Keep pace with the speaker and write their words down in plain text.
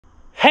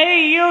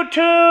Hey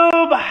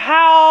YouTube,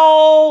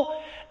 how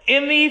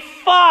in the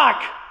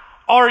fuck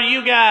are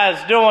you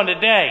guys doing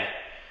today?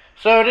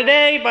 So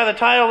today, by the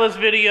title of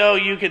this video,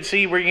 you can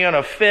see we're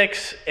gonna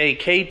fix a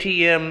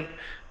KTM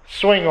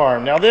swing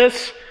arm. Now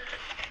this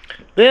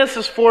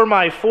is for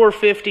my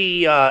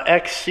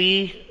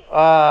 450Xc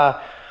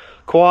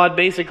quad,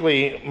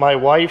 basically my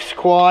wife's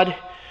quad,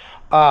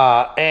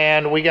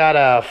 and we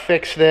gotta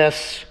fix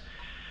this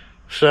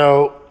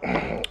so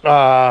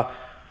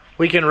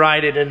we can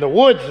ride it in the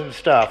woods and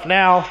stuff.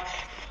 Now,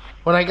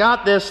 when I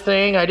got this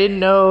thing, I didn't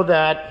know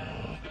that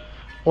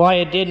why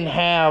it didn't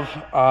have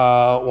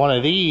one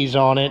of these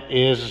on it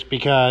is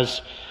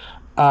because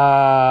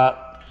all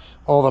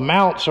the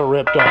mounts are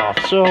ripped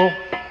off. So,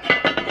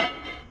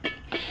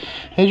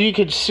 as you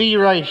can see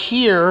right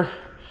here,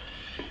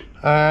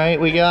 all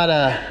right, we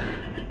gotta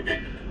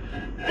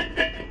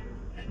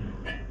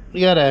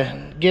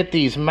get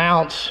these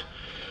mounts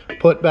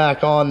put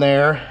back on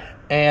there,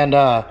 and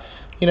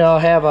you know,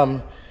 have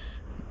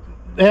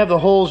the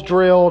holes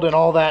drilled and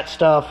all that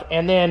stuff.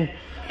 And then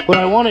what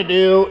I want to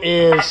do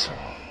is,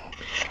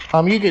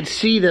 you can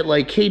see that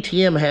like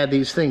KTM had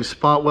these things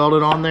spot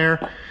welded on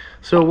there.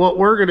 So what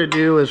we're gonna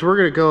do is we're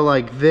gonna go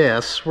like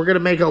this. We're gonna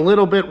make a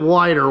little bit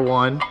wider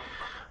one.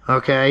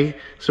 Okay,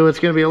 so it's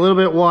gonna be a little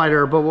bit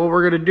wider, but what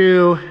we're gonna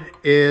do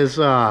is,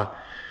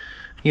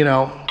 you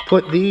know,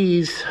 put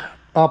these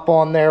up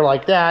on there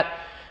like that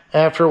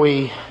after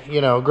we, you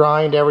know,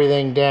 grind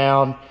everything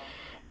down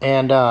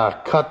and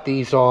cut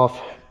these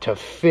off to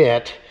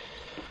fit.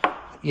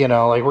 You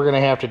know, like we're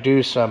gonna have to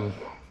do some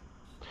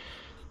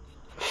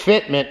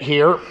fitment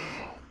here.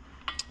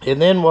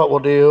 And then what we'll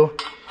do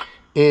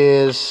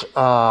is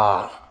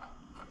we'll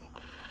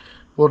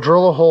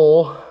drill a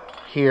hole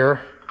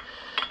here,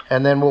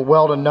 and then we'll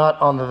weld a nut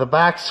onto the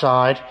back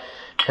side,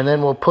 and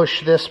then we'll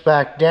push this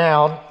back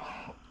down,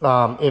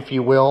 if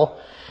you will,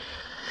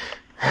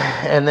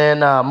 and then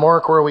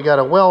mark where we got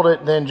to weld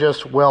it, then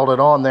just weld it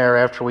on there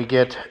after we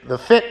get the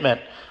fitment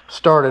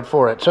started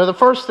for it. So the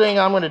first thing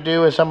I'm going to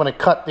do is I'm going to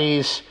cut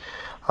these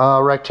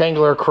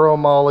rectangular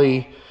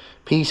chromoly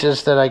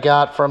pieces that I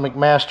got from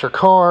McMaster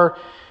Car,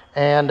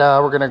 and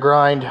we're going to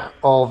grind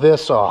all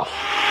this off.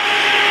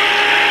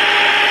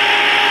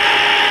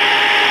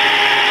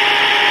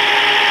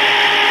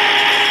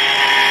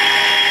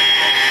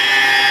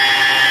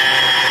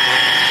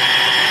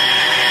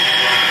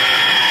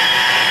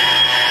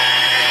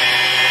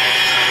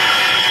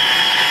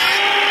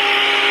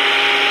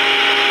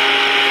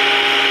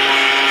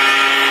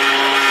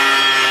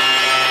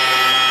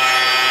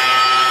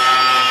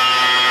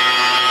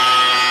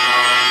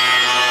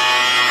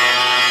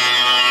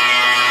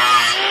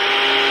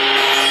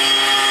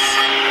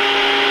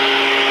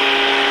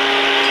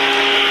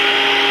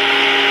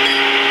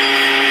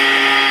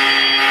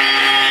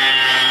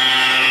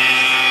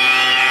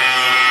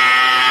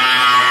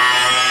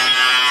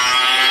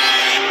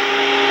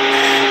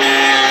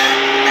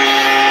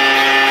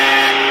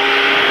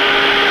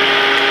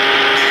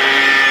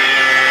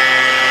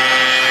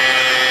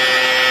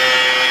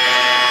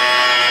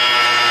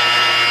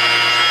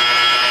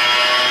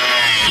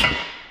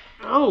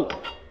 Oh,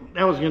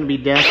 that was going to be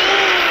death.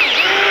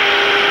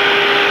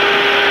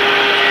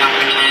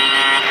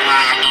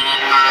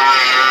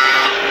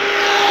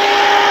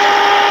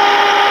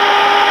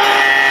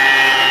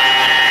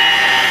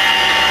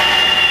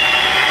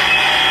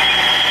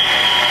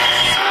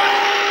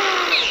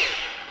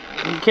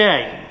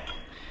 Okay,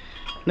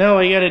 now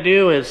what you got to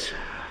do is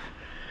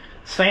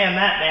sand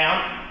that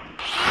down.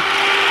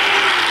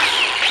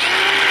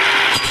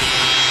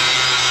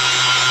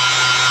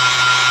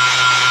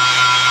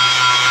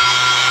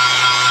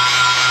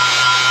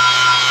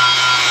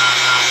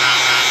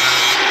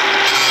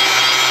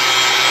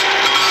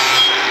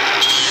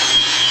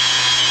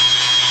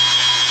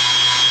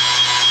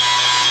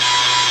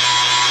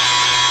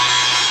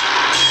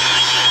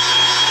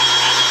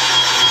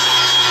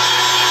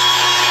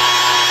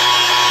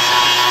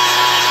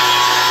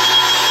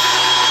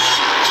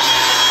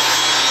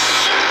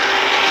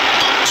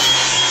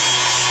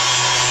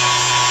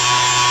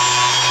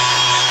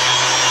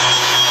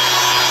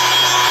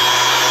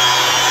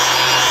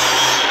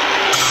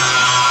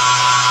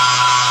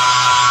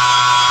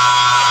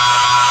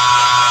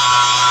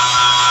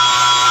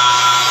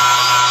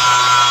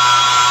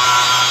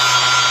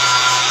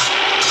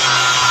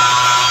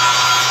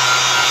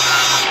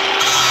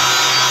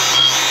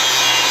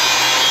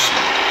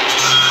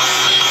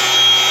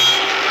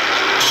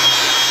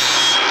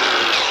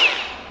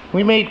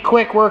 We made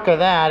quick work of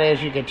that,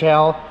 as you can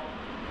tell.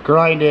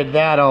 Grinded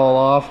that all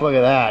off. Look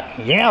at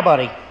that. Yeah,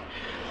 buddy.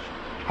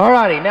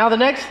 Alrighty, now the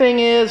next thing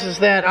is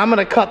that I'm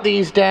going to cut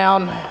these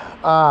down.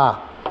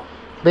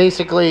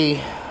 Basically,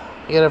 you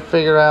got to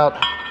figure out,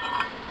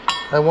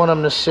 I want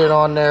them to sit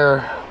on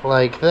there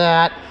like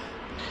that.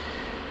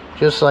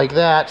 Just like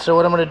that. So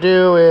what I'm going to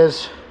do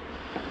is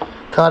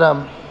cut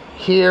them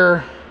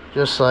here,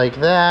 just like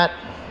that.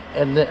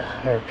 And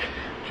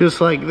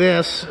just like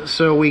this.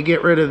 So we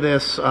get rid of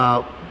this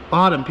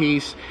bottom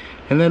piece,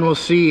 and then we'll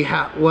see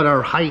what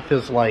our height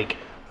is like.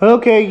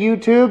 Okay,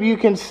 YouTube, you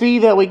can see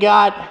that we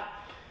got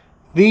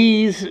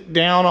these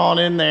down on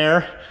in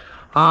there.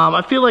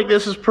 I feel like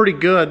this is pretty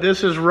good.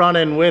 This is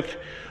running with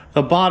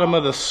the bottom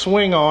of the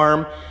swing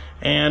arm.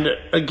 And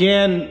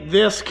again,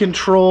 this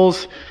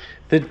controls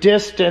the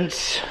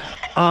distance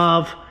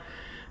of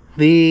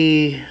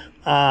the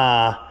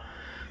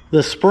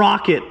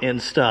sprocket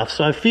and stuff.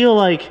 So I feel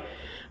like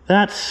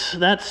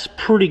that's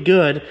pretty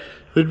good.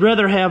 We'd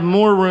rather have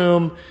more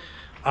room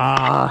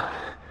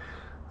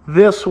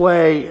this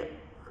way,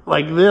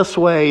 like this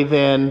way,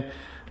 than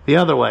the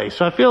other way.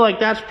 So I feel like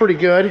that's pretty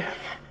good.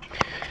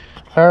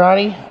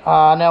 Alrighty,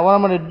 now what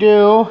I'm gonna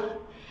do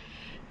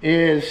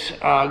is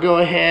go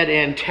ahead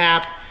and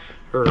tap,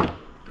 or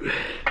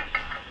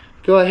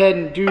go ahead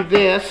and do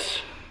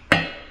this.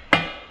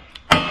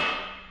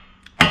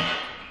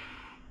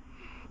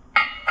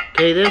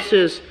 Okay, this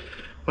is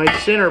my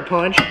center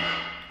punch.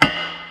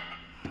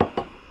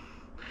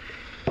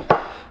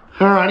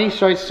 Alrighty,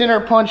 so I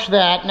center punch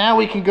that. Now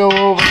we can go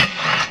over.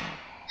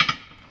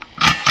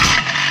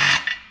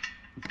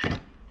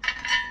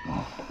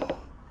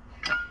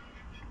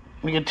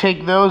 We can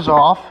take those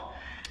off.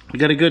 We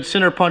got a good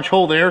center punch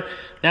hole there.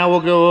 Now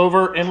we'll go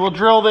over and we'll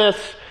drill this.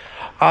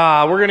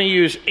 We're gonna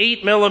use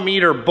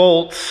 8mm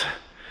bolts,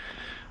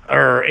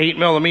 or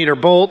 8mm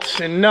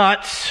bolts and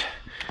nuts.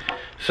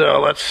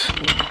 So let's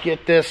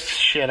get this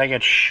shit. I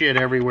got shit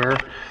everywhere.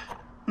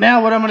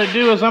 Now what I'm gonna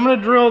do is I'm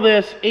gonna drill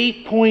this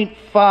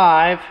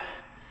 8.5,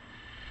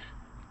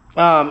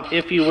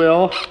 if you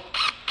will.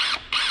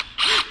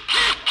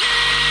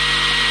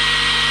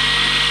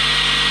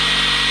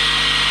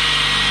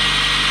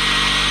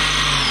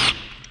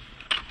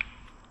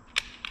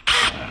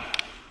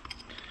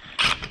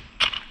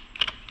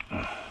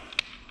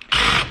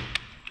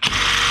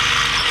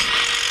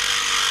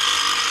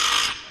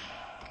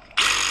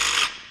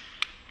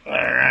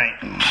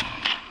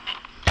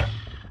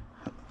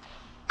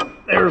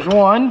 There's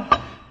one.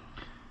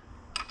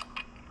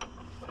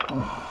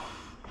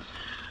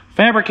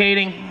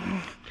 Fabricating.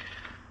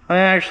 I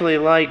actually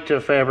like to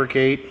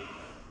fabricate.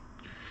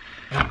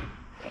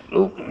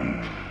 Oop.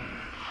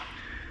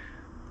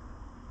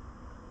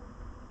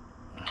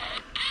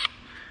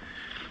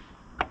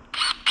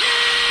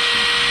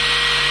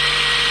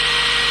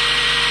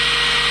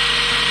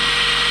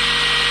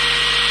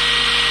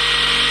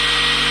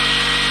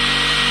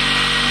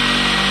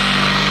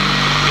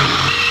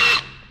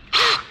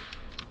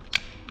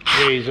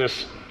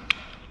 Jesus.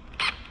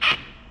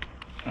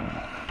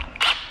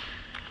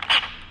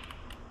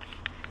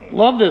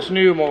 Love this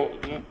new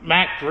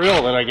Mac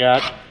drill that I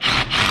got.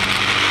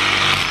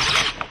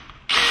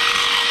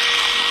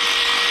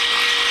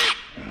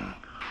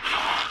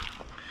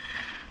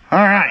 All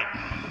right,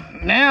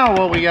 now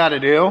what we got to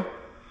do,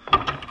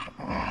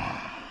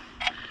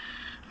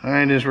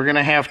 is we're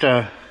gonna have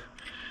to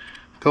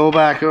go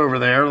back over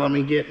there. Let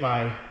me get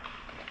my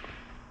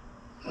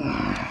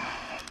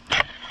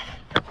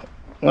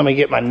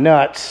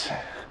nuts,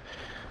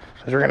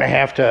 because we're gonna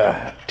have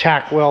to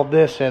tack weld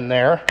this in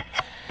there.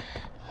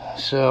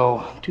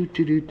 So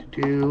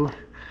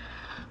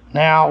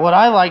now what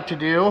I like to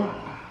do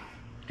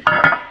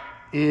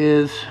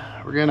is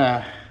we're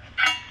gonna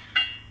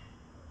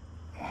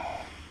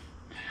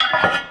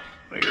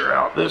figure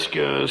out this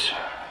goes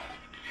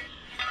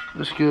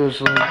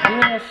like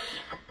this.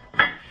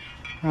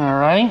 All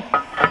right.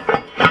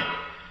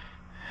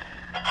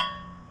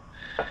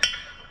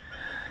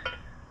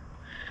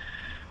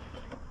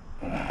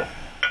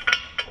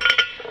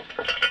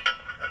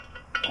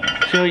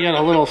 So you got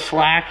a little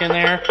slack in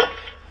there.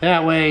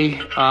 That way,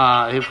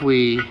 if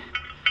we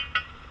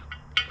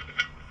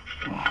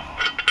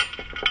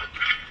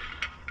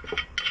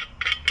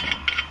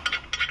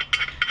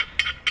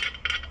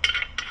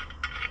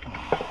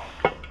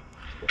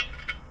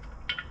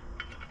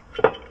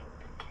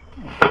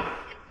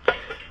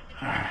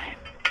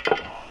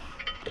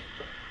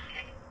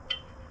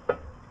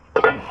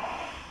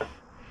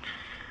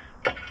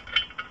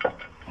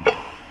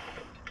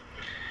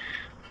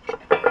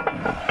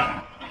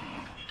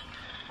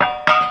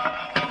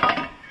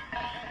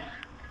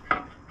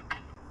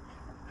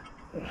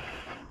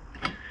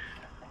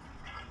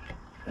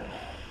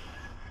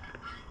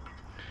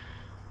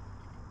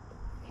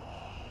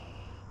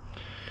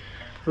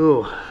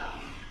ooh.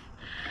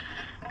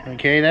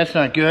 Okay, that's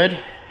not good.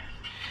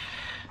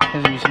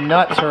 These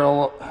nuts are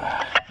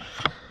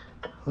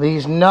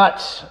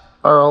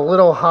a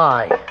little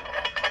high.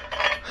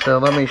 So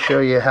let me show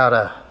you how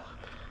to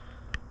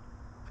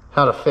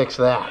fix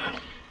that.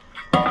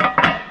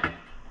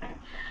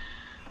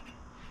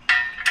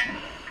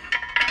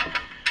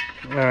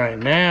 All right,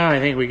 now I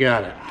think we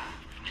got it.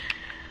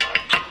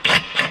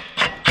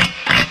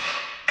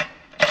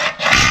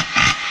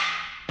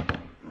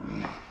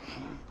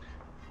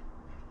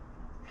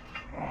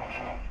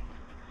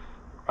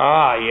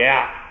 Ah,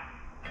 yeah.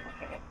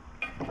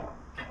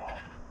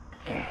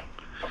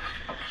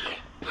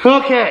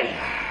 Okay.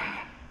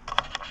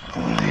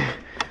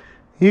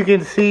 You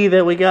can see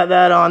that we got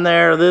that on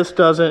there. This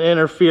doesn't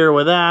interfere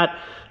with that.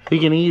 We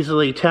can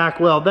easily tack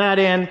weld that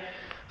in.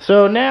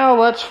 So now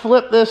let's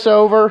flip this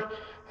over,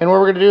 and what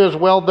we're gonna do is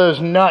weld those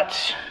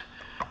nuts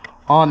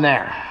on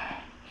there.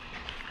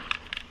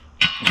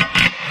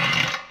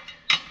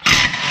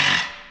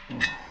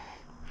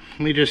 Let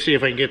me just see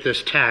if I can get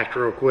this tacked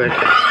real quick.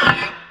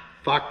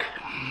 Fuck.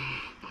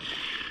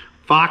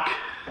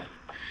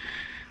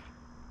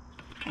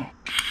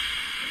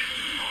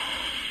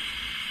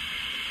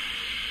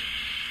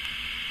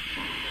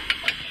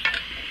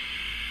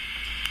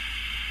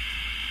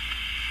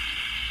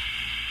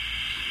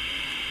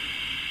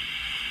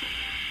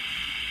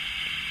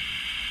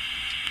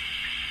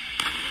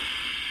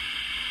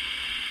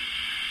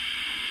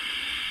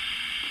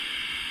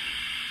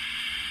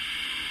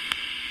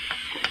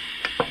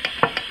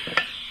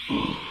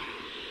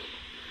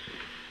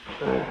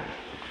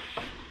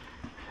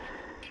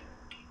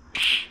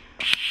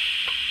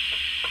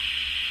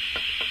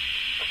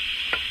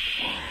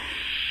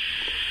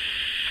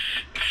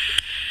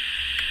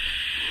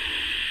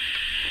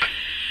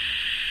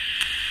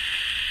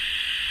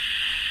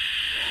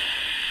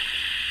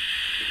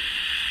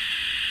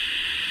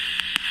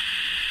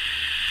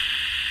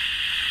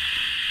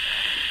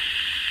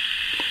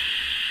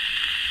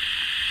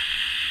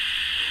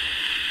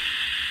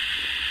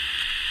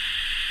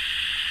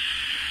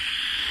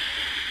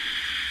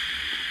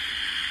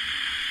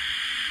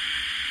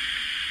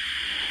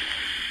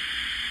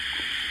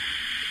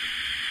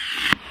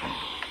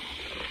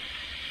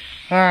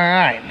 All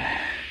right.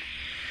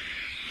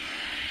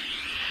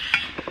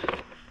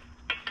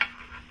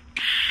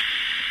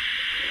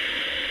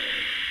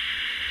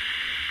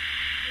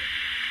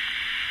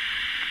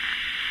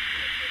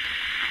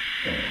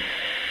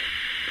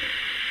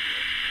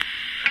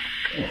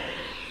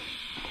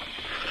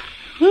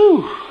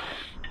 Whew.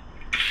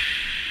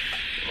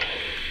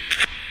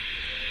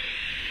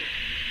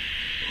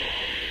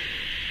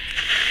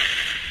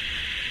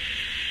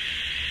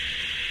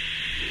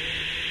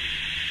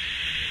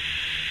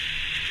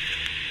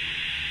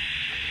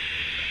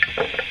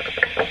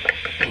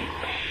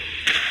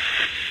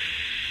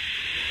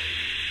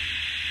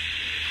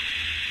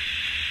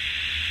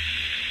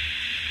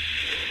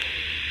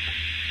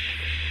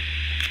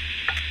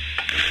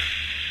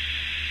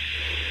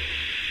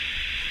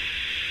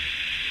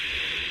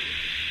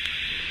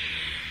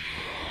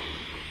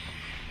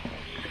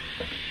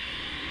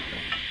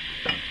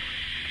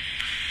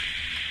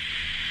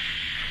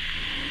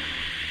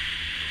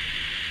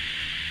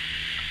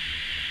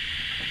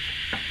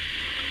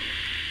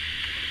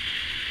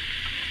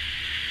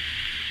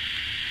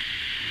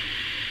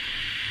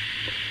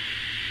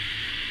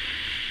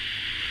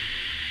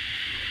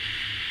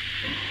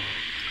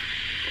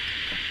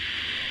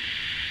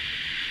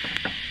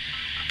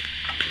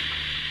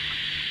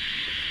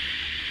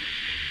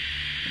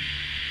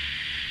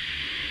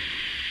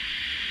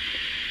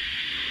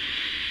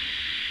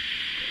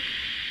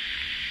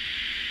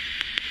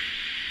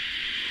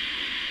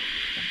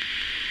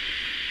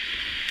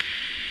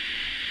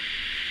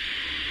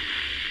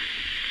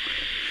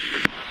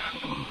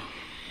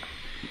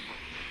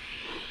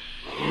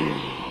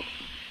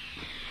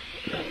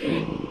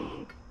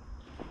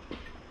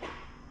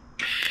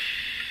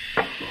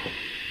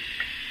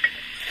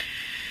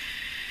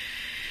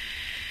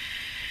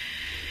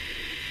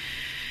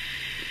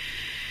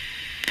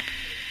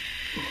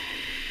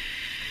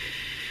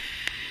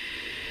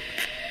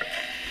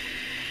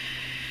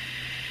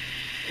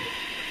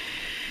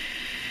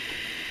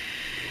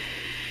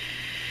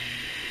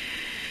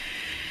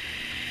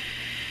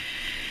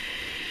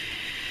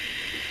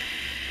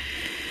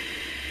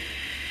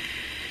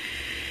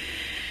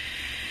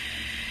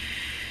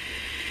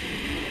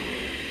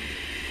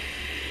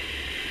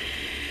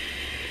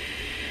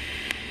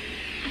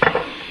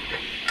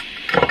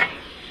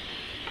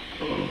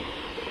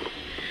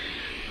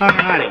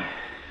 Alrighty,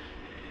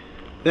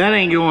 that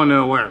ain't going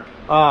nowhere.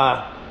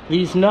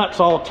 These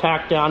nuts all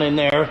tacked down in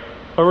there.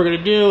 What we're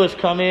gonna do is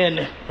come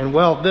in and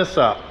weld this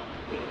up.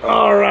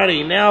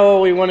 Alrighty, now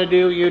what we want to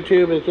do,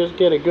 YouTube, is just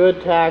get a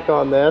good tack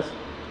on this.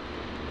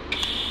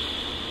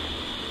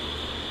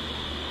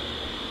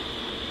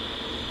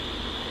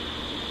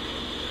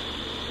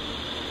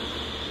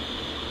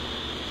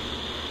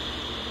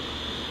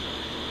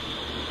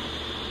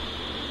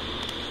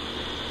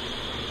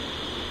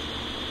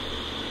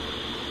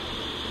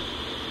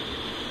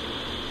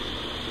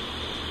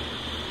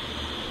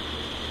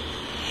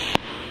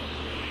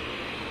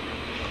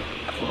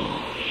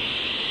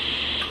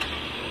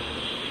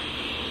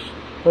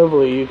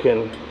 Hopefully you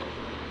can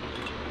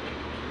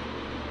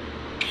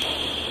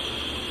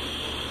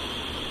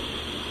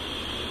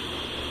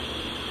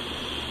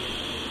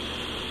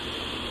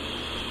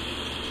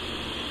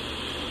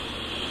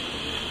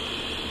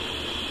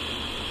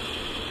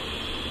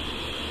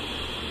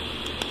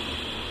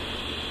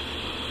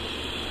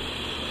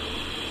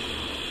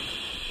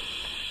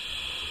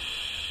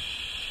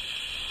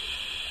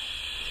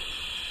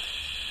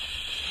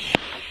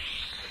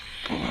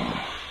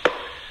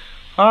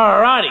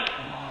Alrighty.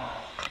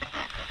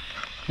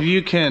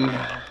 You can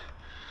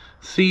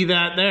see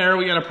that there.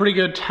 We got a pretty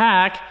good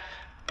tack.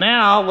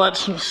 Now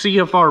let's see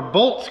if our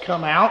bolts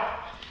come out.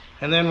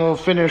 and then we'll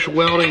finish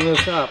welding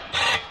this up.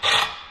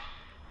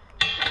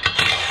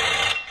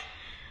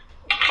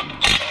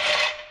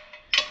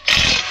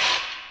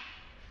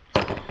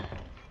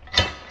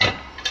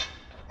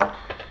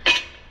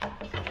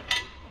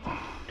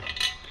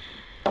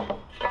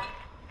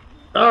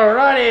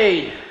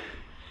 Alrighty,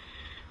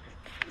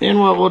 then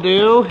what we'll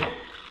do,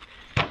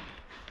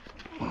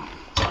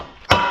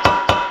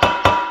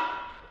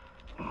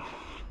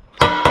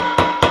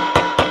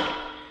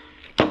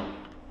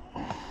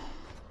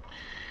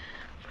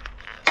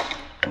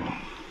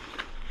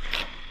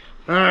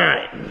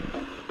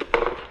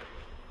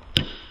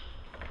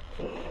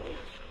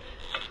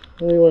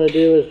 what we want to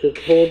do is just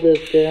hold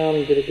this down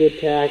and get a good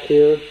tack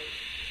here.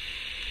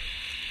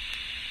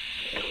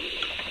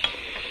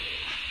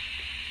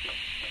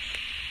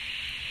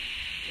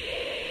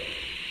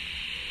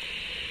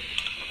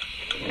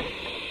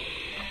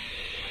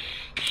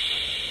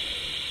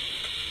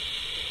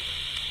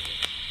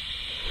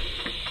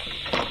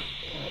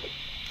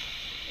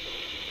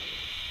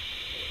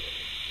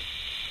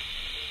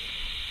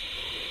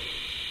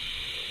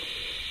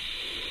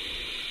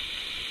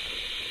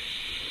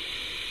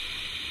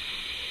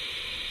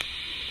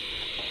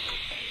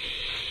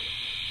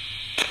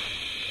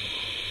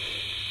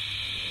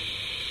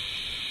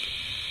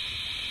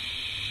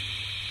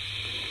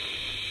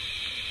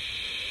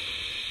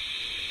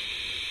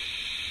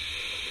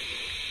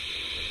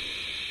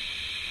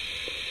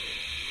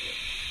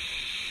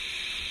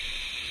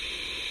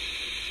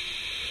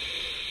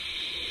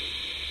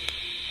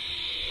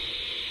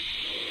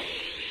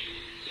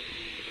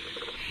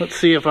 Let's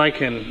see if I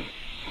can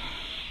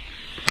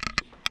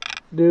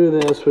do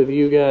this with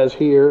you guys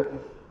here.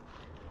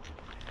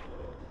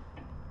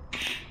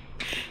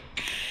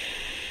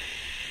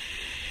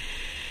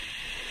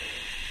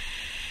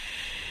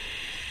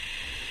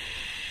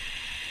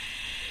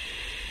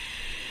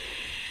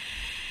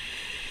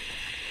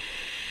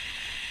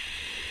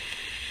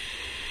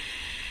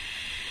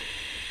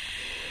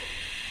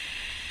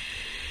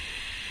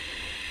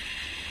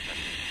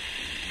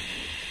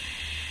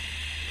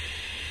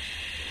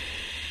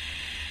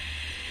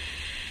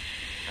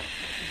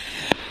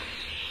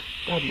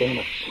 God damn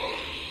it.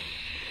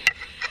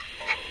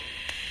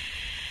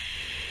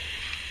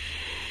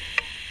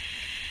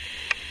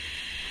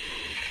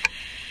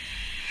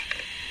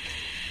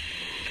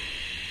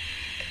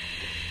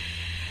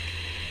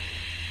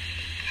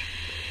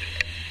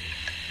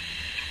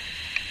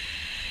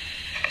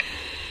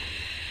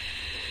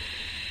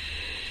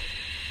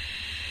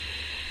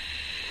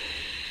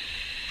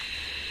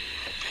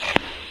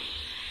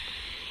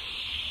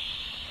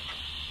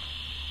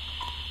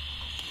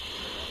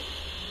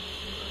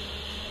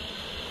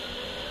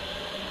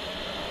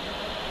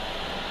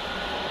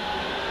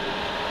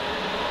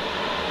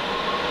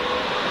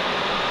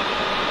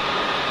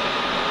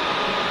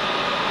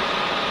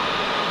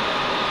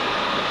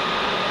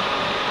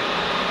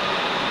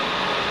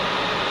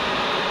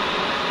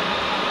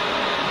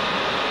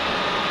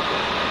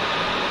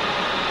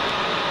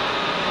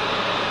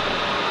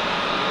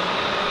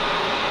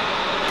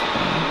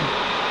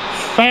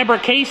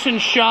 Fabrication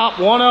Shop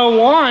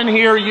 101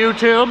 here,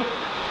 YouTube.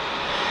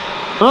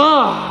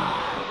 Ugh.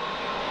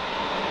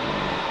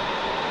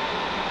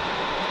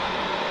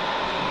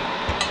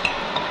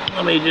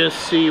 Let me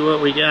just see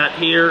what we got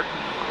here.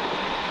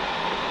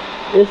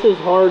 This is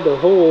hard to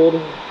hold.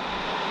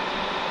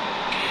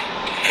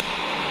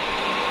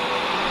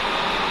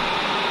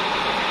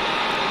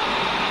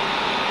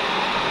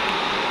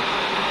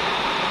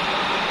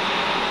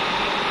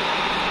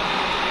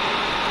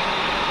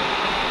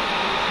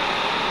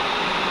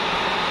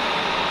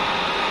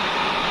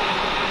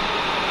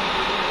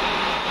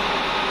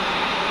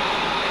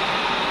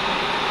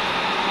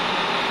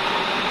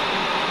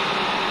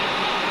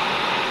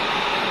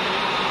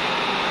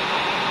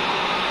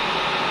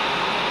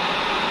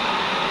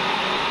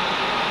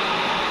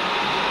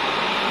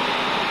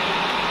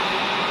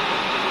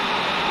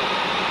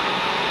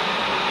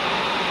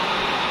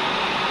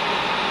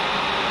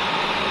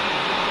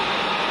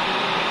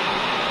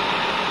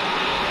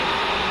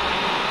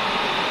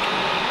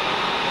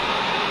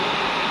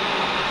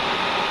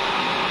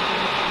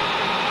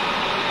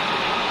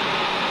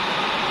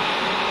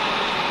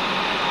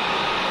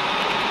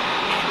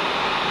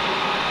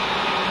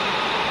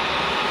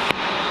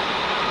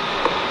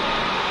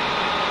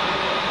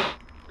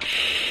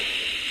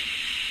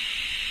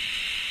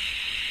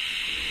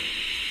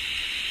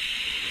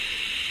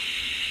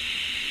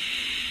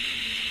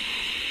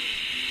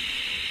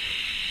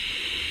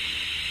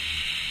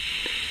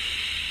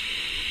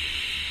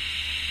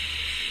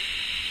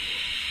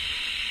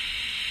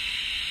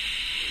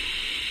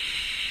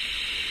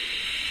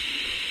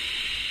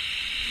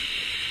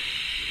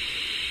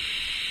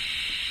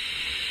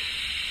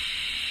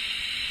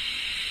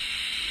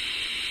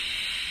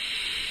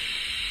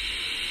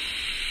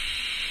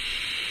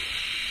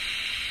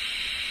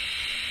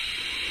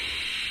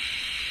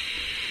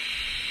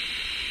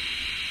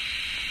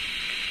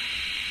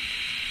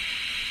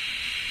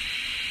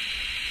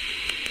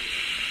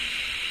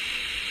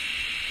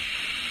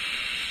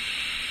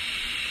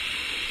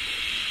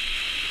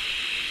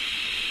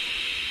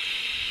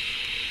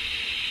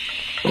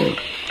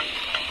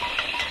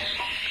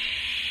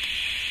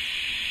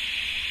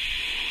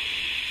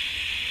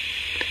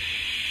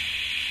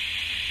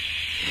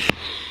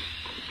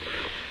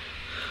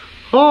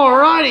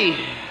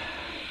 Alrighty,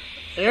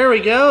 there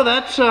we go.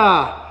 That's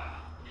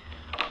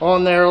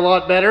on there a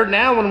lot better.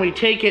 Now when we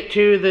take it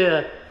to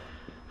the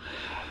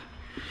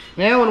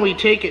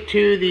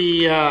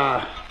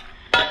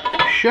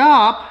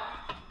shop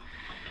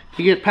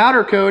to get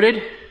powder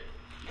coated,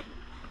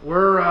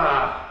 we're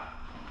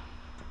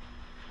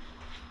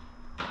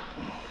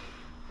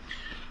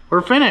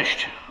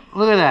finished.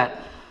 Look at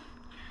that.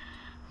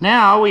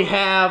 Now we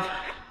have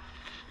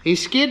a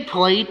skid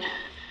plate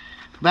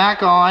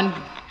back on.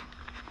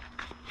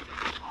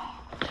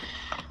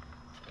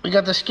 We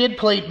got the skid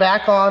plate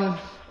back on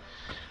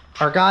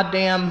our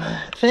goddamn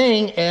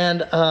thing,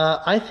 and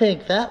I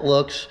think that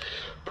looks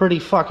pretty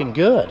fucking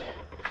good.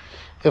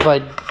 If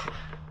I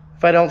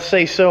don't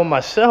say so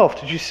myself.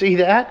 Did you see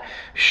that?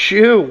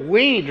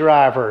 Shoo-wee,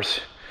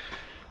 drivers.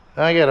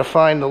 I gotta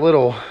find the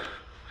little,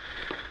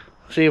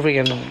 see if we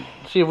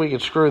can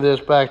screw this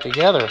back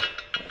together.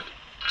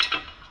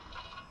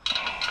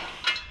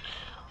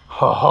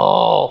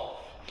 Oh.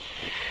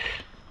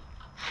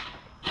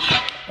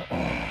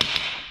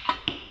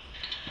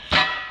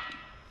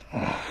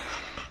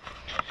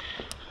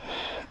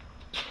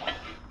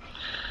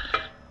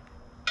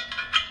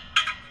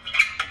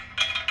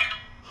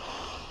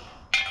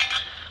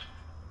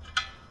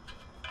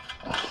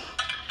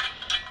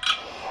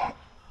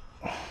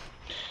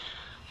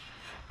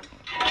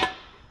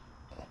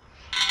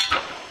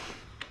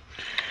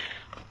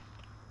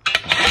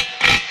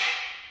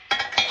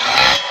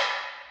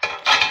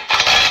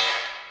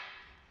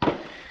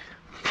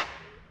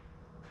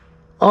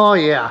 Oh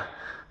yeah,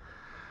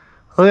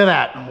 look at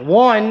that.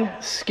 One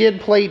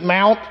skid plate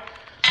mount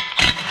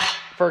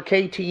for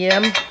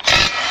KTM.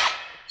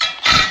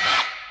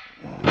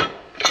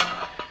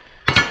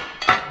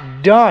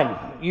 Done.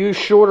 Use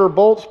shorter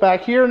bolts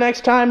back here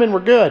next time and we're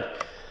good.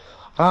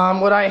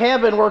 What I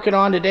have been working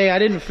on today, I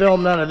didn't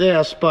film none of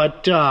this,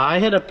 but I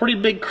had a pretty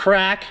big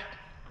crack.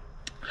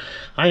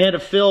 I had to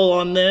fill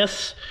on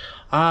this.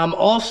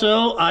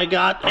 Also, I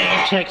got a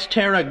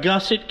Texterra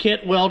gusset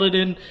kit welded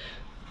in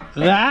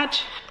that.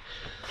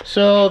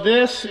 So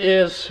this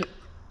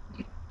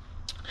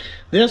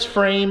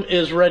frame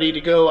is ready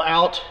to go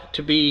out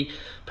to be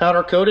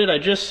powder coated. I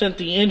just sent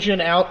the engine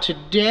out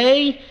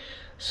today.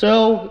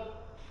 So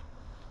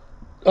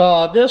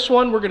this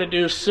one we're gonna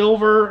do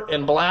silver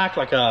and black,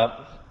 like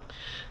a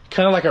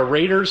kind of like a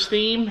Raiders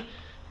theme.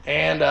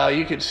 And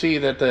you can see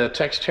that the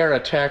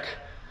Texterra Tech,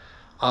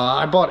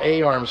 I bought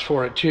A-arms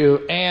for it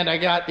too, and I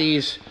got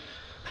these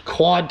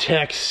Quad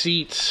Tech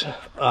seats.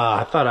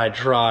 I thought I'd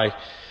try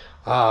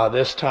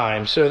this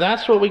time. So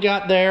that's what we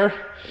got there.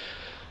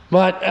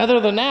 But other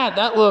than that,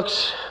 that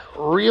looks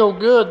real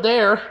good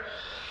there.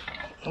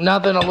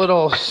 Nothing a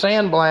little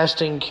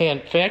sandblasting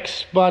can't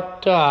fix,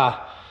 but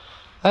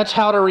that's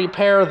how to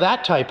repair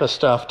that type of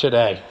stuff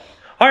today.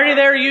 Alrighty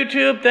there,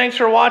 YouTube. Thanks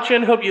for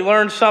watching. Hope you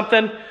learned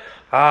something.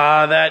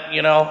 That,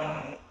 you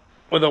know,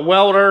 with a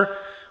welder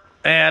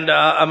and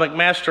a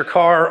McMaster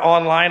Car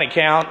online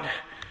account,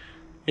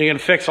 you can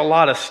fix a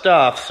lot of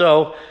stuff.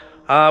 So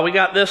we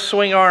got this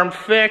swing arm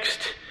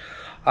fixed.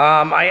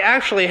 I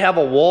actually have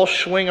a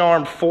Walsh swing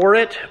arm for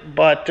it,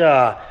 but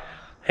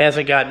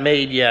hasn't got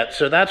made yet.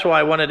 So that's why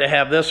I wanted to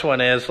have this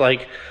one as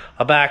like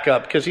a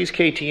backup, because these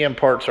KTM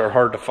parts are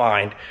hard to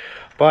find.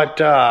 But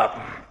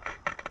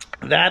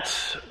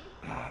that's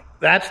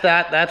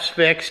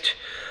fixed.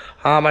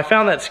 I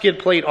found that skid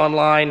plate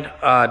online.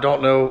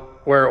 Don't know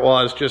where it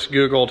was. Just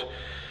Googled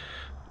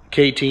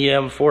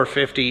KTM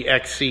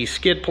 450Xc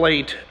skid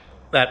plate.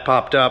 That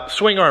popped up.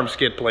 Swing arm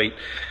skid plate.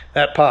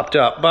 That popped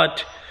up.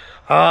 But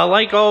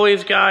like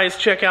always, guys,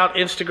 check out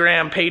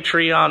Instagram,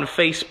 Patreon,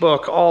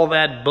 Facebook, all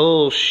that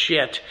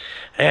bullshit.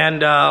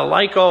 And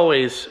like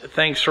always,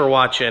 thanks for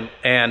watching.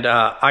 And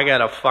I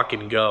gotta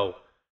fucking go.